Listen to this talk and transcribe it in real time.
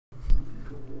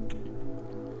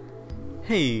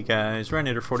Hey guys,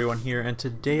 Reinator41 here, and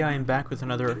today I am back with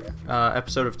another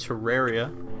episode of Terraria.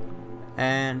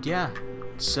 And yeah,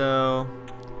 so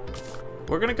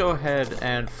we're gonna go ahead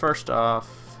and first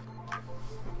off,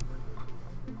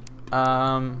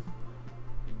 oh,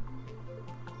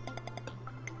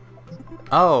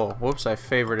 whoops, I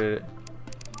favorited it.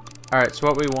 Alright, so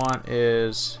what we want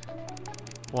is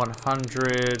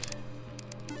 100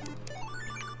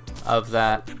 of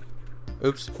that.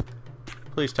 Oops.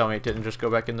 Please tell me it didn't just go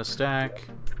back in the stack.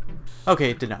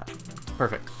 Okay, it did not.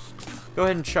 Perfect. Go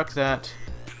ahead and chuck that.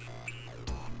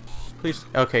 Please.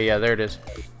 Okay, yeah, there it is.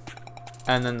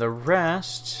 And then the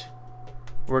rest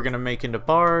we're going to make into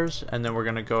bars, and then we're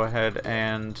going to go ahead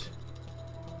and...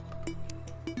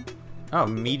 Oh,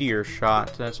 meteor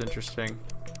shot. That's interesting.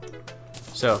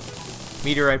 So,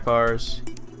 meteorite bars,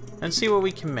 and see what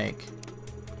we can make.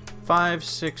 5,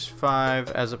 6,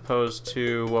 5, as opposed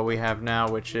to what we have now,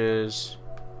 which is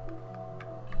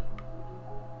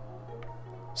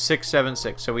 6, 7,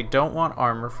 6. So we don't want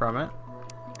armor from it.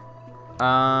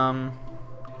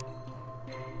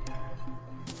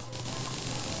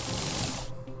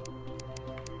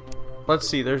 Let's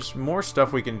see. There's more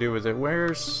stuff we can do with it.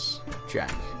 Where's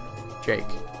Jack? Jake.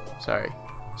 Sorry,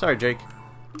 Jake.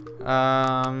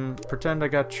 Pretend I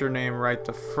got your name right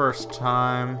the first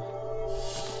time.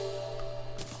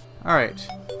 Alright.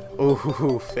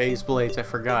 Ooh, phase blades, I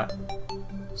forgot.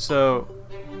 So...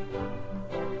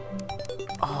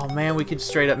 Oh man, we could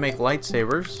straight up make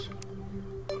lightsabers.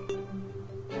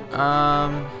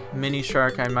 Mini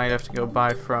shark I might have to go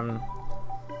buy from...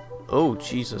 Oh,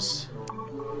 Jesus.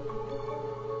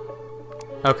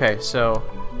 Okay, so...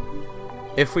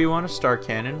 If we want a star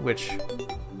cannon, which...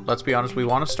 Let's be honest, we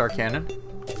want a star cannon.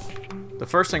 The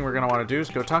first thing we're going to want to do is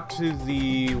go talk to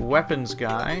the weapons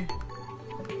guy,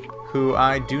 who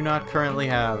I do not currently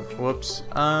have. Whoops.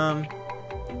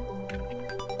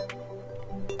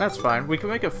 That's fine. We can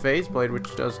make a phase blade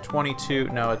which does 22.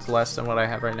 No, it's less than what I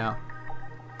have right now.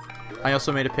 I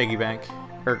also made a piggy bank.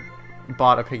 Or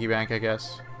bought a piggy bank, I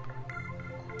guess.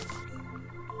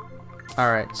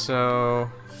 Alright, so...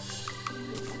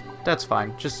 That's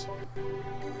fine. Just...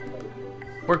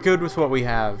 We're good with what we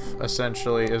have,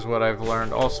 essentially, is what I've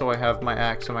learned. Also, I have my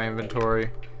axe in my inventory.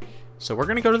 So we're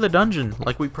gonna go to the dungeon,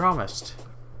 like we promised.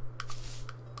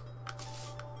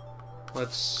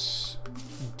 Let's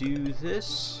do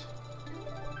this.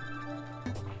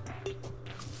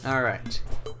 Alright.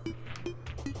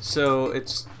 So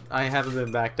I haven't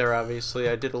been back there, obviously.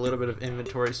 I did a little bit of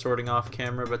inventory sorting off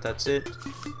camera, but that's it.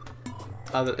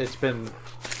 It's been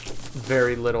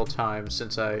very little time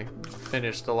since I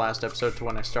finished the last episode to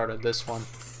when I started this one.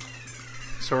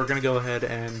 So we're gonna go ahead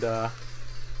and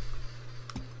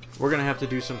we're gonna have to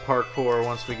do some parkour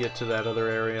once we get to that other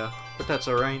area, but that's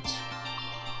alright.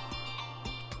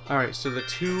 Alright, so the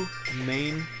two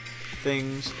main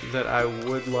things that I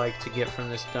would like to get from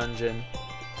this dungeon,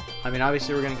 I mean,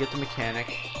 obviously we're gonna get the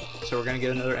mechanic, so we're gonna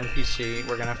get another NPC,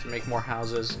 we're gonna have to make more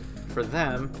houses for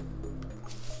them.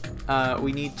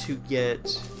 We need to get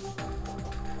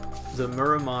the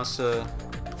Muramasa,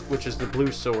 which is the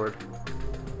blue sword,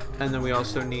 and then we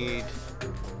also need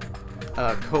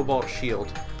a cobalt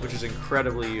shield, which is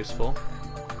incredibly useful.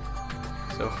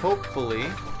 So hopefully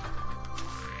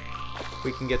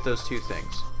we can get those two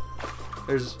things.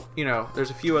 There's, you know,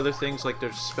 there's a few other things, like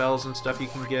there's spells and stuff you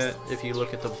can get. If you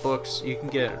look at the books, you can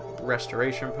get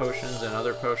restoration potions and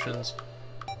other potions.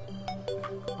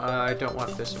 I don't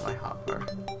want this in my hotbar.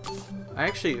 I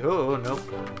actually, oh, nope.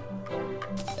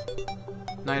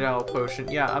 Night Owl potion.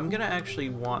 Yeah, I'm gonna actually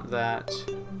want that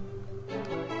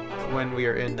when we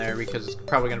are in there, because it's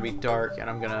probably gonna be dark, and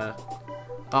I'm gonna...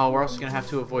 Oh, we're also gonna have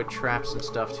to avoid traps and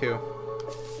stuff too,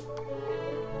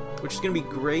 which is gonna be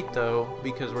great though,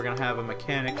 because we're gonna have a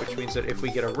mechanic, which means that if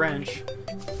we get a wrench,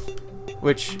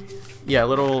 which, yeah,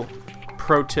 little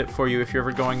pro tip for you if you're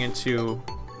ever going into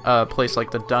a place like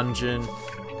the dungeon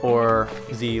or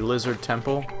the lizard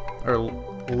temple, or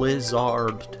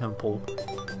lizard temple,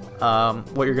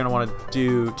 what you're gonna want to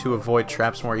do to avoid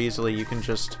traps more easily, you can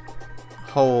just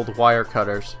hold wire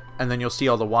cutters, and then you'll see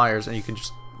all the wires, and you can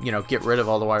just, you know, get rid of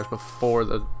all the wires before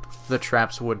the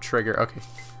traps would trigger. Okay,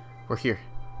 we're here.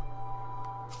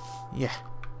 Yeah.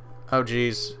 Oh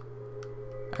geez.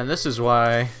 And this is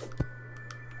why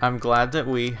I'm glad that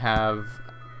we have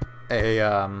a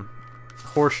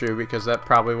horseshoe, because that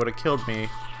probably would have killed me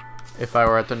if I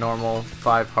were at the normal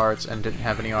 5 hearts and didn't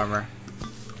have any armor.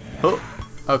 Oh,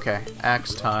 okay,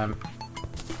 axe time.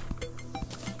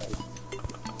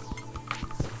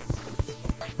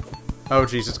 Oh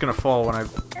geez, it's gonna fall when I...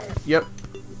 Yep.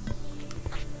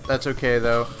 That's okay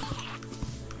though.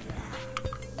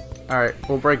 Alright,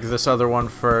 we'll break this other one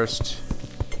first.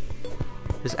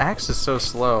 His axe is so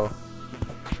slow.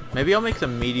 Maybe I'll make the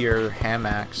meteor ham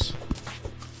axe.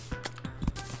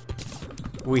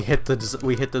 We hit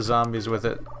the zombies with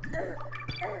it.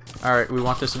 Alright, we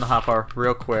want this in the hotbar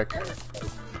real quick.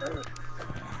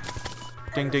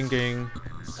 Ding ding ding.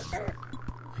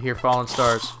 I hear fallen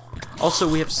stars. Also,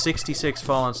 we have 66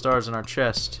 fallen stars in our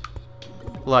chest.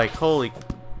 Like, holy...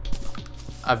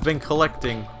 I've been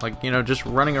collecting, like, you know, just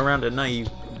running around at night,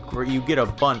 you get a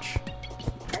bunch.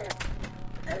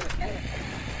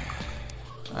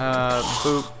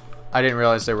 Boop. I didn't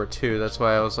realize there were two, that's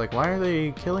why I was like, why are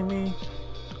they killing me?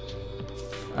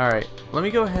 Alright, let me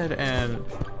go ahead and...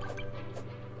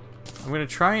 I'm gonna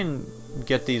try and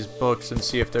get these books and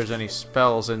see if there's any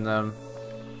spells in them.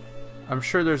 I'm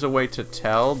sure there's a way to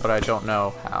tell, but I don't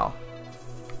know how.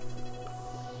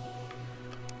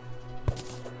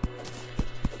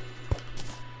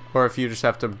 Or if you just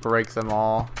have to break them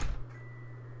all.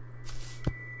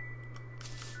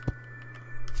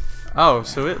 Oh,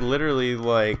 so it literally,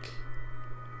 like...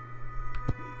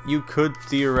 You could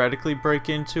theoretically break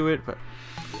into it, but...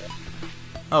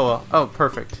 Oh, well. Oh,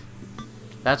 perfect.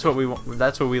 That's what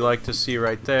we like to see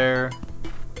right there.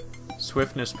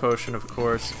 Swiftness potion, of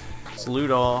course. Let's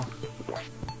loot all.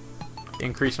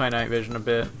 Increase my night vision a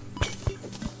bit.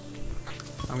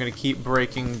 I'm gonna keep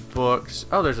breaking books.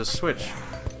 Oh, there's a switch.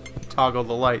 Toggle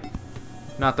the light.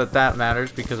 Not that that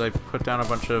matters because I put down a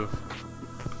bunch of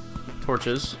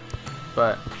torches,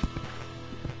 but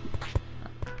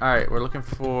alright, we're looking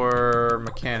for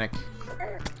mechanic.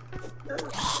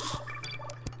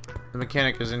 The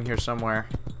mechanic is in here somewhere.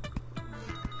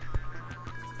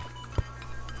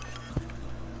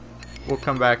 We'll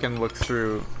come back and look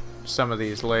through some of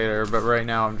these later, but right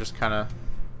now I'm just kind of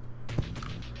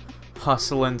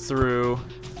hustling through.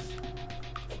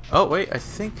 Oh wait, I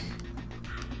think...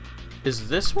 Is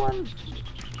this one?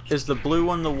 Is the blue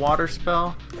one the water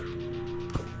spell?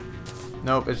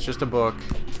 Nope, it's just a book.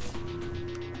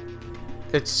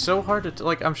 It's so hard to...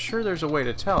 like, I'm sure there's a way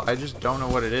to tell. I just don't know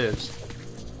what it is.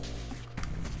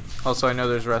 Also, I know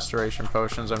there's restoration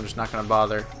potions. I'm just not going to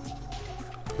bother.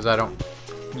 Because I don't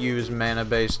use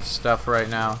mana-based stuff right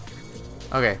now.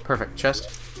 Okay, perfect.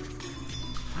 Chest.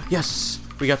 Yes!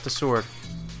 We got the sword.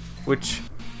 Which...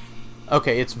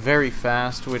 Okay, it's very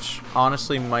fast, which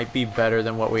honestly might be better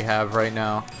than what we have right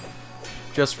now.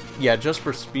 Just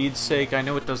for speed's sake. I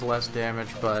know it does less damage,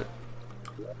 but...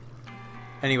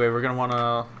 Anyway, we're gonna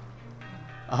wanna...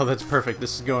 Oh, that's perfect.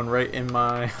 This is going right in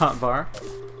my hotbar.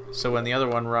 So when the other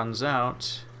one runs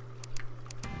out...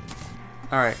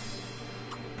 Alright.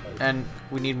 And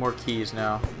we need more keys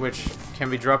now, which can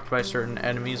be dropped by certain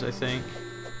enemies, I think.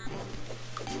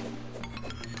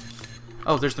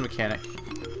 Oh, there's the mechanic.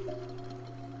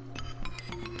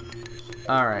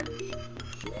 Alright.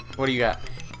 What do you got?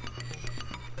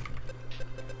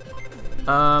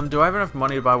 Do I have enough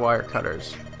money to buy wire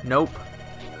cutters? Nope.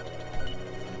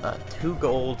 2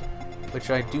 gold, which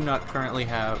I do not currently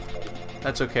have.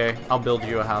 That's okay. I'll build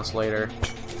you a house later.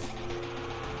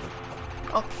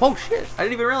 Oh shit! I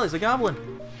didn't even realize the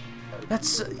goblin!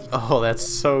 That's... Oh, that's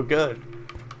so good.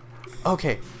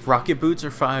 Okay, rocket boots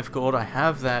are 5 gold. I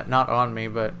have that, not on me,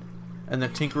 but... And the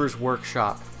Tinkerer's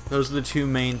Workshop. Those are the 2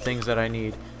 main things that I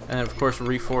need. And of course,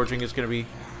 reforging is going to be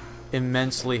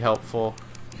immensely helpful.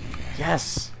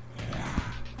 Yes!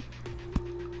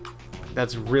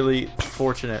 That's really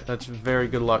fortunate. That's very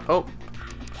good luck. Oh!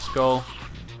 Skull.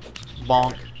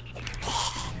 Bonk.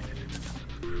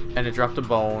 And it dropped a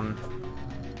bone.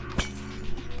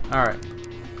 Alright.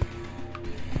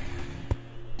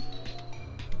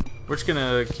 We're just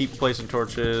gonna keep placing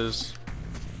torches.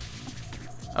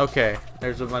 Okay,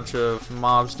 there's a bunch of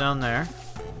mobs down there.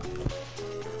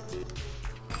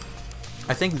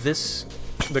 I think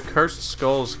the cursed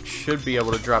skulls should be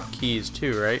able to drop keys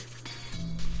too, right?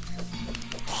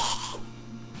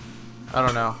 I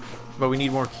don't know, but we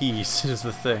need more keys is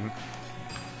the thing.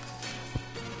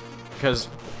 Because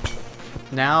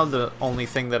now the only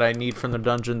thing that I need from the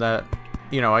dungeon that,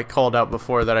 you know, I called out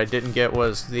before that I didn't get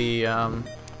was the,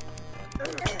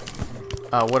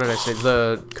 what did I say?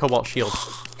 The cobalt shield.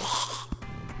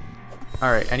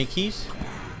 Alright, any keys?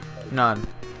 None.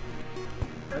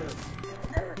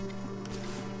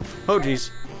 Oh, jeez.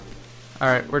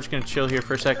 Alright, we're just gonna chill here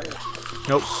for a sec.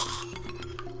 Nope.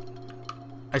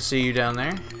 I see you down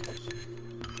there.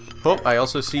 Oh, I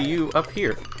also see you up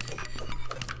here.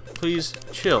 Please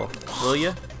chill, will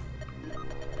ya?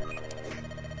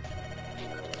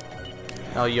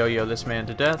 I'll yo-yo this man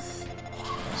to death.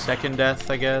 Second death,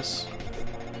 I guess.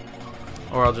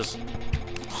 Or I'll just...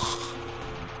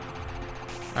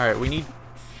 Alright, we need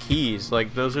keys.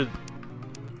 Like, those are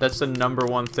That's the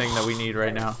 #1 thing that we need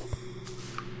right now.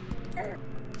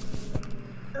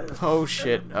 Oh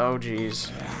shit. Oh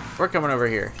jeez. We're coming over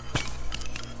here.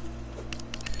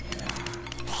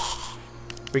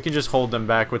 We can just hold them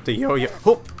back with the yo-yo.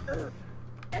 Oh!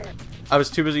 I was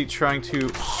too busy trying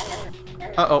to...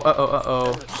 Uh-oh, uh-oh,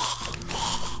 uh-oh.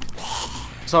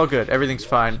 It's all good. Everything's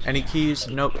fine. Any keys?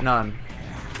 Nope, none.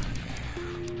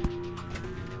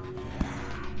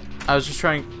 I was just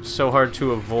trying so hard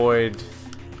to avoid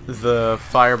the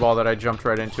fireball that I jumped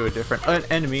right into a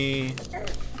different enemy.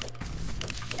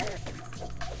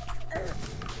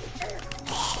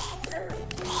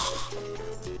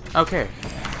 Okay.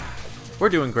 We're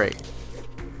doing great.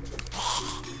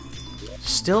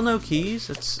 Still no keys?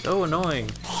 That's so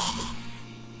annoying.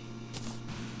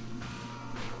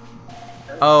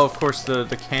 Oh, of course,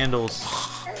 the candles.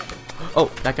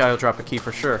 Oh, that guy will drop a key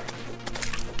for sure.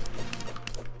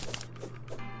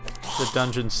 The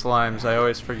dungeon slimes, I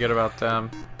always forget about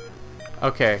them.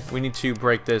 Okay, we need to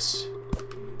break this.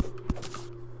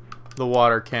 The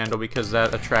water candle, because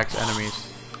that attracts enemies.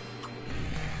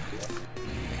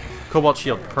 Cobalt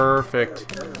shield, perfect.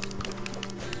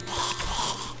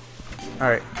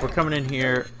 Alright, we're coming in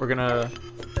here. We're gonna...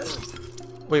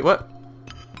 Wait, what?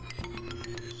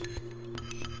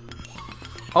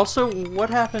 Also, what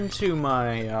happened to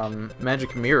my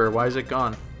magic mirror? Why is it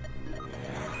gone?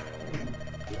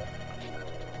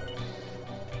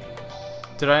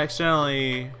 Did I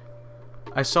accidentally...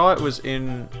 I saw it was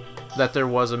in... that there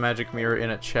was a magic mirror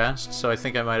in a chest, so I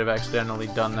think I might have accidentally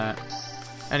done that.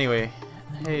 Anyway,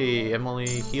 hey,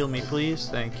 Emily, heal me please,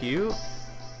 thank you.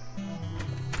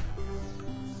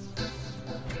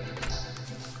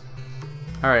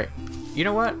 Alright, you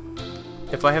know what?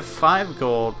 If I have 5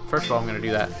 gold... First of all, I'm going to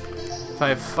do that. If I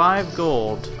have 5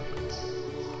 gold,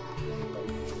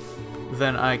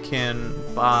 then I can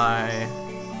buy...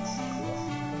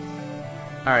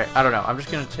 Alright, I don't know. I'm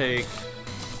just going to take...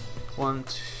 1,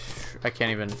 2... I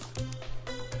can't even...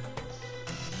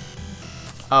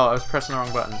 Oh, I was pressing the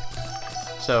wrong button.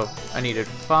 So, I needed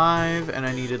 5, and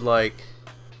I needed, like,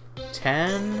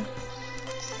 10?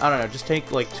 I don't know, just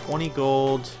take, like, 20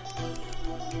 gold...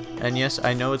 And yes,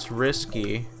 I know it's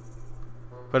risky,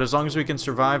 but as long as we can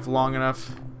survive long enough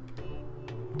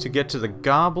to get to the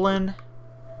goblin,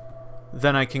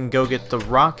 then I can go get the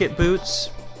rocket boots,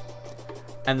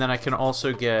 and then I can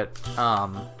also get,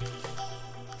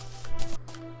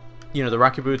 you know, the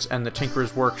rocket boots and the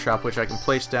Tinkerer's Workshop, which I can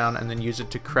place down and then use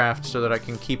it to craft so that I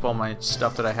can keep all my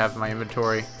stuff that I have in my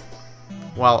inventory,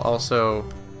 while also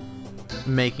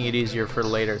making it easier for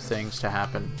later things to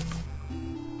happen.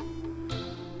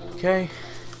 Okay,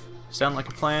 sound like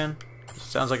a plan?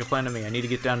 Sounds like a plan to me. I need to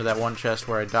get down to that one chest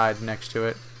where I died next to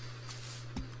it,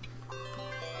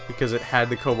 because it had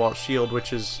the Cobalt Shield,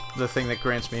 which is the thing that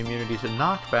grants me immunity to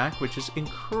knockback, which is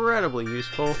incredibly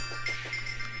useful.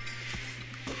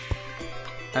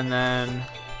 And then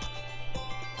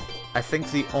I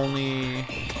think the only...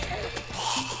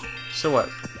 So what?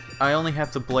 I only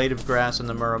have the Blade of Grass and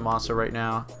the Muramasa right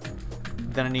now.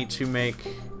 Then I need to make...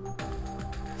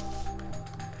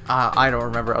 I don't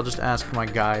remember. I'll just ask my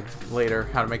guide later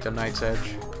how to make the Knight's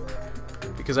Edge,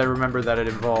 because I remember that it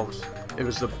involved... It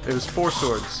was 4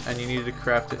 swords, and you needed to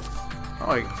craft it. Oh,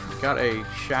 I got a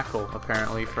shackle,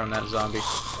 apparently, from that zombie.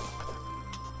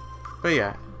 But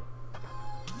yeah.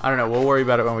 I don't know, we'll worry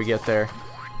about it when we get there.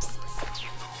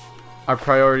 Our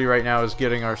priority right now is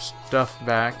getting our stuff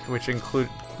back, which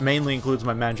mainly includes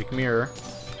my magic mirror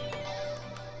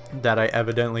that I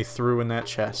evidently threw in that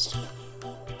chest.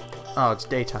 Oh, it's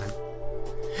daytime.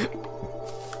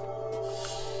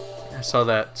 I saw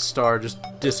that star just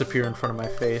disappear in front of my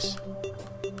face.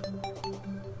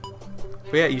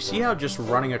 But yeah, you see how just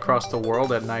running across the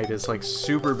world at night is like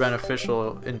super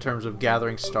beneficial in terms of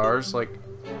gathering stars? Like,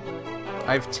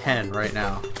 I have 10 right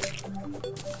now.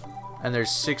 And there's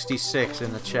 66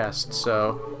 in the chest,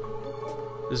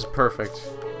 so this is perfect.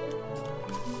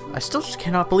 I still just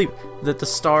cannot believe that the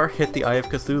star hit the Eye of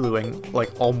Cthulhu and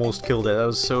like almost killed it. That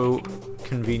was so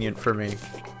convenient for me.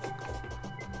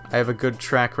 I have a good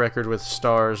track record with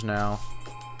stars now.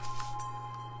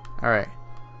 Alright.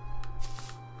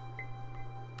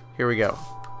 Here we go.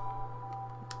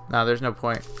 No, there's no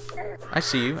point. I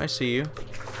see you, I see you.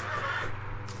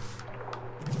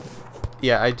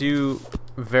 Yeah, I do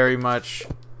very much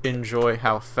enjoy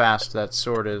how fast that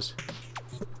sword is.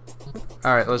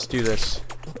 Alright, let's do this.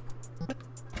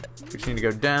 We just need to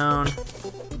go down.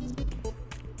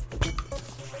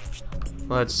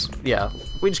 Yeah,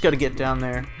 we just gotta get down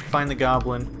there, find the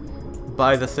goblin,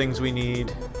 buy the things we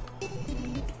need.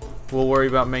 We'll worry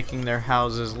about making their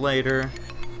houses later.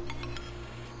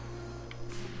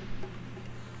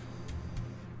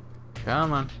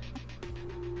 Come on.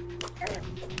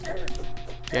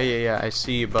 Yeah, I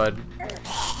see you, bud.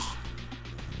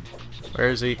 Where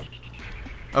is he?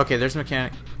 Okay, there's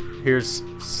mechanic. Here's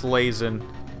Slazin.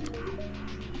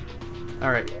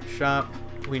 Alright, shop.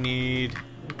 We need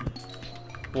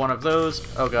one of those.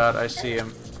 Oh god, I see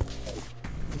him.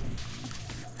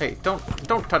 Hey, don't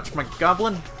touch my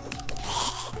goblin.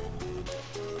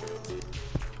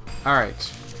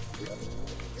 Alright.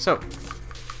 So,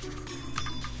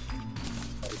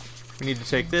 we need to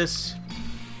take this,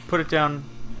 put it down,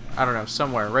 I don't know,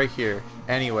 somewhere, right here,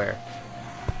 anywhere.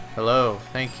 Hello,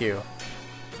 thank you.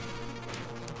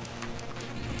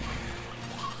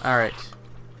 Alright.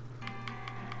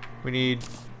 We need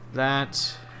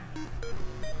that.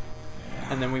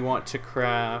 And then we want to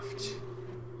craft...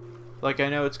 Like, I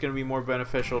know it's going to be more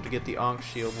beneficial to get the Ankh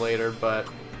shield later, but...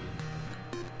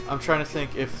 I'm trying to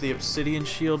think if the obsidian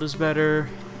shield is better.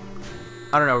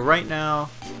 I don't know, right now...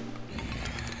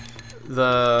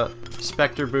 The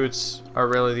Spectre boots are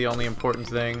really the only important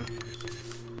thing.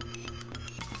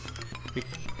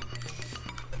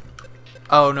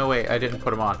 Oh, no, wait, I didn't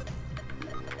put them on.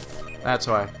 That's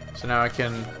why. So now I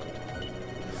can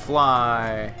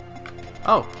fly.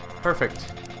 Oh,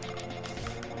 perfect.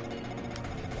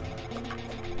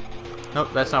 Nope,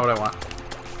 that's not what I want.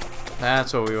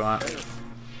 That's what we want.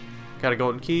 Got a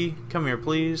golden key. Come here,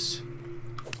 please.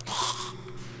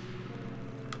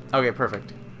 Okay,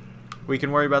 perfect. We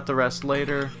can worry about the rest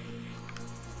later.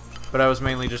 But I was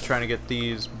mainly just trying to get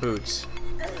these boots.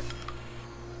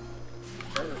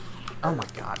 Oh my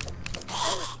god.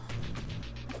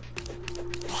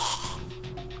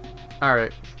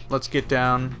 Alright, let's get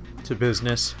down to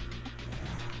business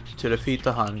to defeat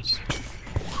the Huns.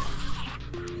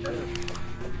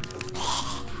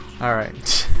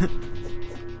 Alright.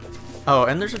 Oh,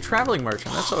 and there's a traveling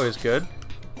merchant. That's always good.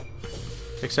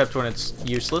 Except when it's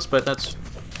useless, but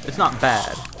it's not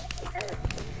bad.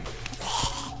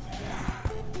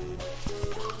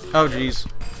 Oh, jeez.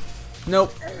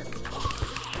 Nope.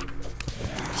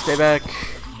 Stay back.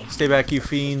 Stay back, you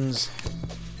fiends.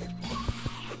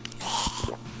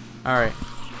 Alright.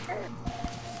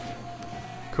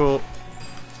 Cool.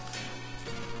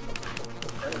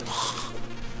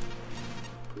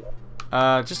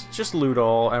 Just loot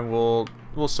all, and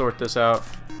we'll sort this out.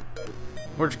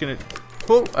 We're just gonna...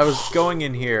 Oh, I was going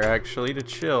in here, actually, to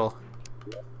chill.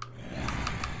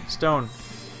 Stone.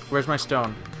 Where's my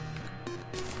stone?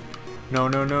 No,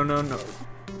 no, no, no, no.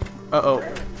 Uh-oh.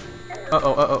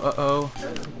 Uh-oh, uh-oh, uh-oh.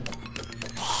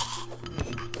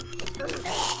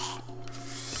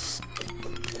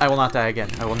 I will not die again.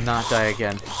 I will not die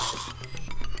again.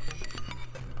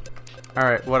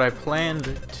 Alright, what I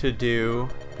planned to do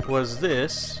was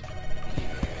this,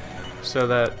 so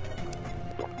that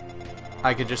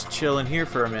I could just chill in here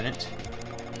for a minute.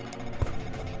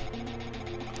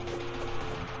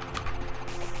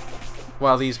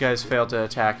 While these guys fail to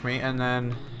attack me, and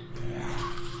then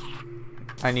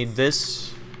I need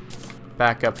this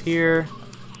back up here.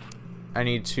 I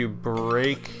need to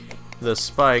break the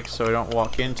spikes so I don't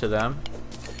walk into them.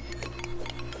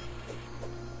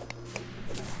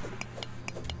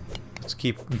 Let's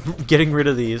keep getting rid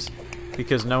of these,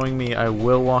 because knowing me, I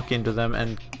will walk into them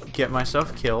and get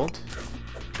myself killed.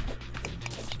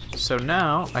 So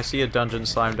now, I see a dungeon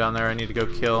slime down there I need to go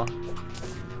kill.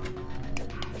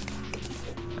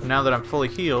 And now that I'm fully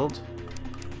healed...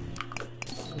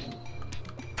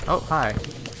 Oh, hi.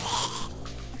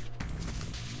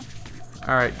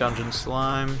 Alright, dungeon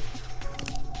slime.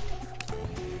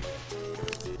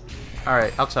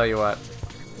 Alright, I'll tell you what.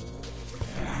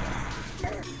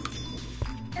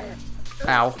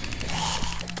 Ow.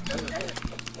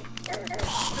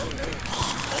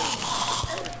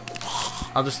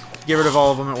 I'll just get rid of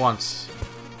all of them at once.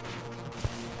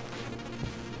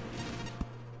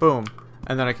 Boom.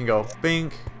 And then I can go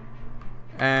bink.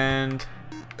 And...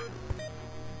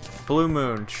 Blue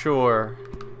moon, sure.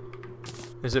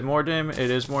 Is it more damage? It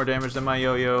is more damage than my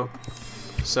yo-yo.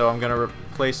 So I'm gonna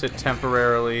replace it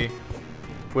temporarily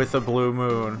with a blue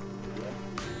moon.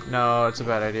 No, it's a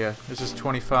bad idea. This is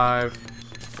 25.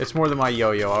 It's more than my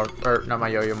yo-yo, or not my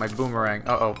yo-yo, my boomerang.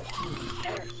 Uh-oh.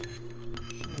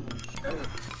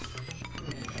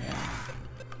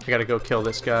 I gotta go kill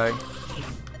this guy.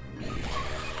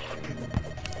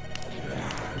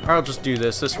 Or I'll just do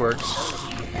this. This works.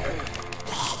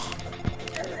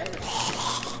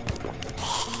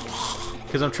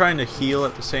 Because I'm trying to heal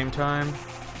at the same time.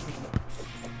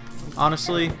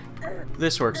 Honestly,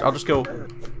 this works. I'll just go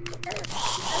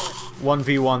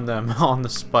 1v1 them on the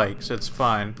spikes. It's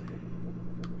fine.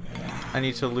 I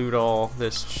need to loot all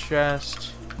this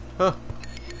chest. Huh.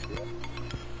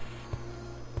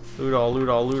 Loot all, loot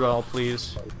all, loot all,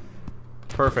 please.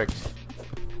 Perfect.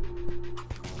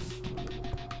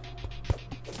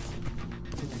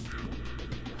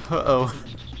 Uh-oh.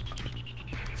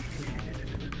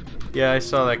 Yeah, I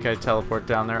saw that guy teleport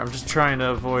down there. I'm just trying to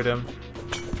avoid him.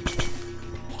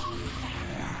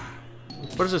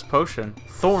 What is this potion?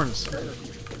 Thorns.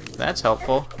 That's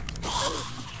helpful.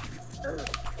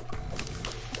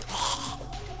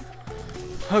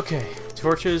 Okay,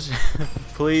 torches,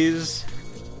 please.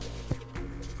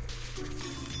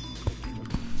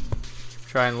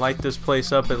 Try and light this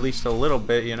place up at least a little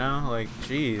bit, you know? Like,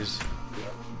 jeez.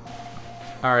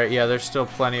 Alright, yeah, there's still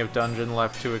plenty of dungeon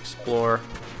left to explore.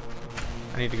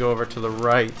 I need to go over to the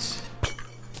right.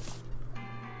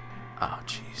 Oh,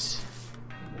 jeez.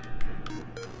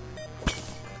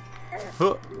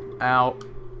 Huh. Ow.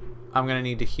 I'm gonna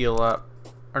need to heal up.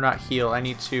 Or not heal, I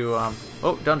need to,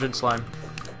 oh, dungeon slime.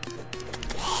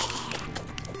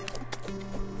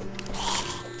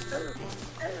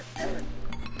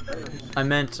 I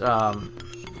meant,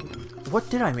 what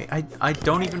did I mean? I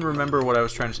don't even remember what I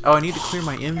was trying to say. Oh, I need to clear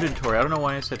my inventory. I don't know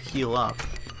why I said heal up.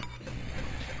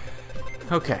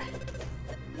 Okay.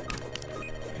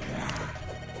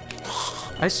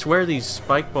 I swear these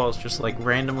spike balls just, like,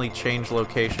 randomly change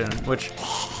location, which,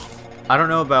 I don't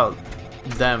know about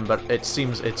them, but it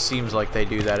seems like they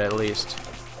do that at least.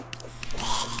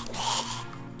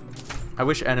 I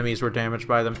wish enemies were damaged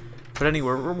by them. But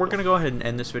anyway, we're going to go ahead and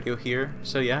end this video here.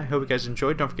 So yeah, I hope you guys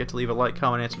enjoyed. Don't forget to leave a like,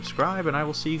 comment, and subscribe, and I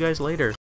will see you guys later.